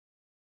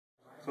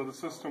So the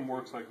system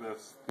works like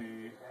this.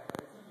 The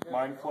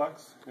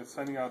Mindflex is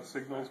sending out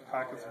signals,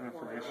 packets of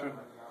information.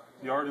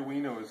 The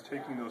Arduino is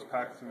taking those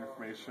packets of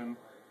information,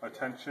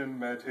 attention,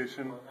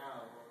 meditation,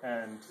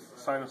 and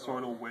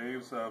sinusoidal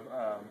waves of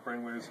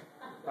brainwaves,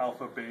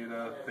 alpha,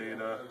 beta,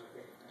 theta,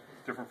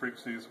 different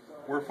frequencies.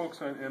 We're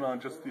focusing in on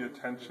just the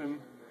attention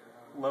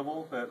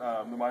level that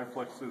the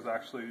Mindflex is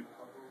actually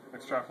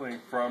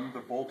extrapolating from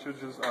the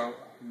voltages of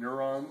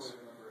neurons.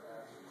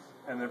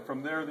 And then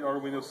from there, the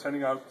Arduino is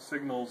sending out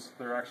signals.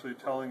 They're actually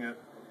telling it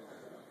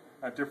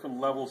at different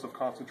levels of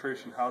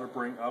concentration how to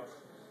bring up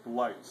the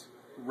lights.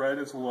 Red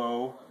is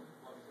low,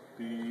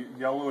 the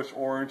yellowish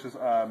orange is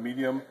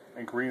medium,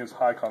 and green is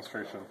high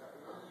concentration.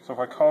 So if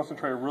I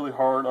concentrate really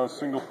hard on a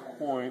single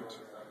point,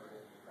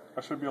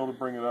 I should be able to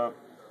bring it up.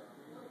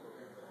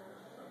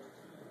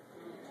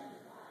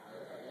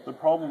 The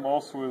problem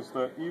also is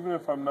that even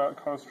if I'm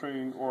not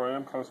concentrating, or I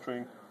am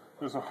concentrating,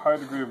 there's a high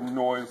degree of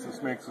noise.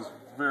 This makes this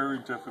very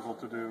difficult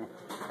to do.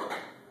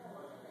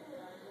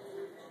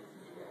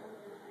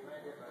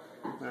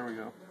 There we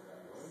go.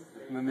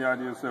 And then the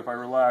idea is that if I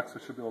relax, I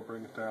should be able to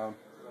bring it down.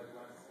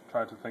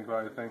 Try to think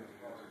about anything.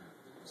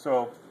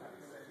 So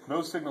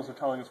those signals are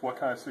telling us what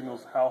kind of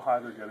signals, how high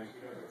they're getting.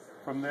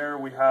 From there,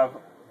 we have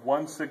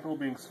one signal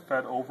being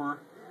fed over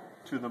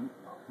to the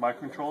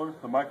microcontroller.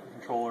 The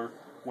microcontroller,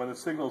 when the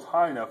signal is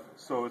high enough,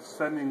 so it's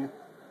sending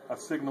a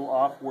signal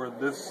off where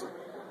this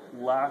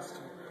last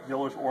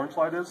yellowish-orange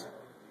light is.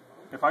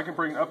 If I can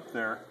bring it up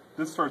there,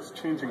 this starts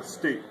changing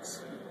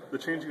states. The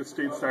changing of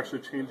states is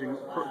actually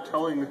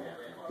telling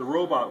the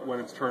robot when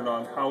it's turned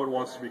on how it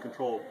wants to be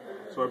controlled.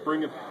 So I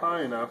bring it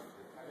high enough,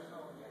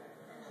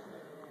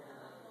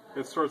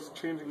 it starts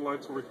changing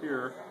lights over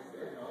here,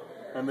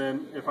 and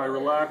then if I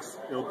relax,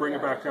 it'll bring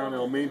it back down and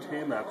it'll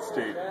maintain that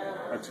state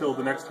until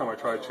the next time I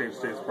try to change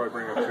states, probably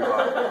bring it up too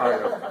high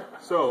enough.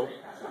 So,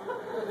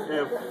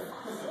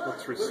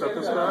 let's reset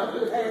this back.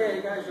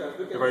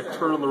 If I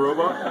turn on the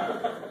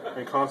robot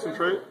and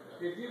concentrate,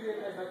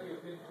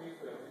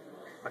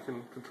 I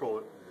can control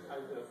it.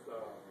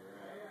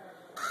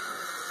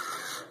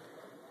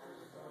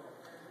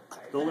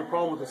 The only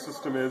problem with the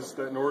system is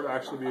that in order to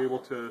actually be able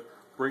to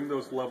bring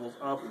those levels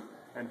up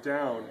and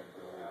down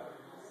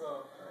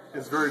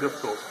is very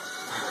difficult.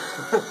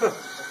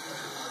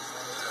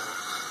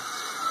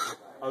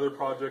 Other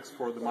projects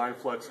for the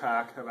Mindflex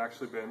hack have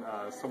actually been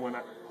someone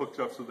hooked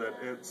up so that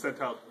it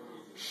sent out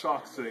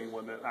shock sitting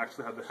when it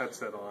actually had the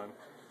headset on.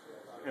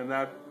 In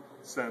that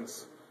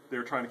sense, they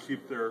were trying to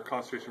keep their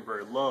concentration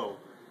very low,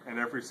 and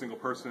every single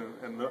person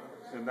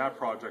in that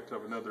project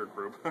of another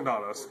group,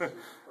 not us,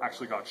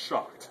 actually got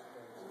shocked.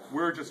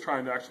 We're just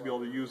trying to actually be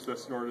able to use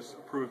this in order to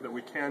prove that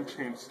we can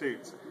change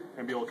states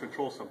and be able to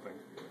control something.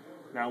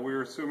 Now,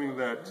 we're assuming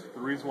that the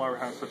reason why we're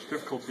having such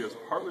difficulty is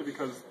partly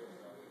because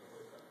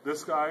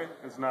this guy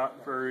is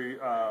not very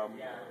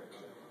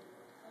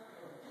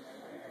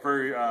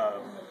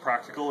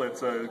practical.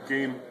 It's a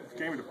game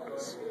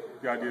device.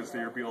 The idea is that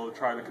you'll be able to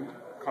try to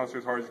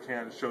concentrate as hard as you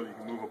can and show that you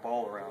can move a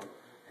ball around.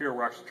 Here,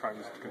 we're actually trying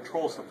to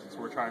control something, so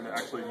we're trying to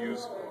actually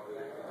use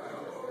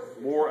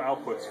more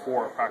outputs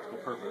for a practical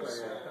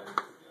purpose.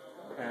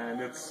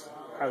 And it's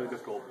highly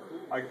difficult.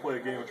 I can play a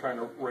game of trying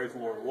to raise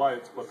and lower the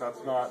lights, but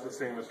that's not the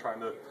same as trying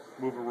to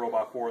move a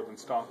robot forward and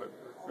stop it.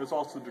 There's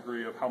also a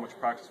degree of how much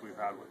practice we've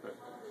had with it.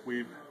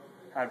 We've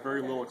had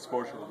very little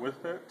exposure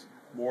with it.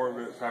 More of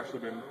it has actually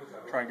been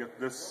trying to get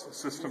this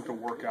system to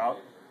work out.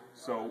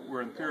 So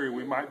in theory,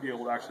 we might be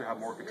able to actually have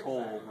more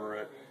control over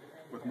it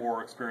with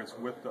more experience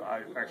with the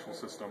actual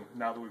system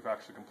now that we've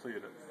actually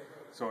completed it.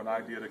 So an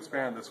idea to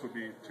expand this would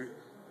be to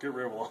get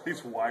rid of all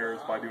these wires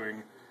by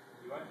doing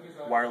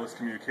wireless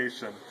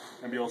communication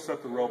and be able to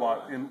set the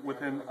robot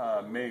within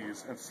a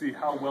maze and see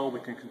how well we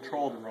can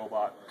control the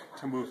robot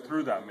to move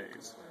through that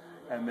maze,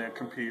 and then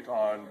compete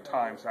on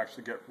times to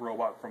actually get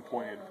robot from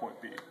point A to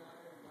point B.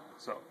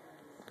 So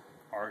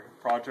our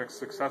project's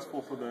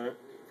successful for the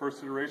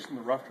first iteration,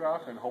 the rough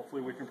draft, and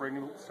hopefully we can bring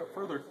it a step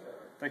further.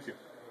 Thank you.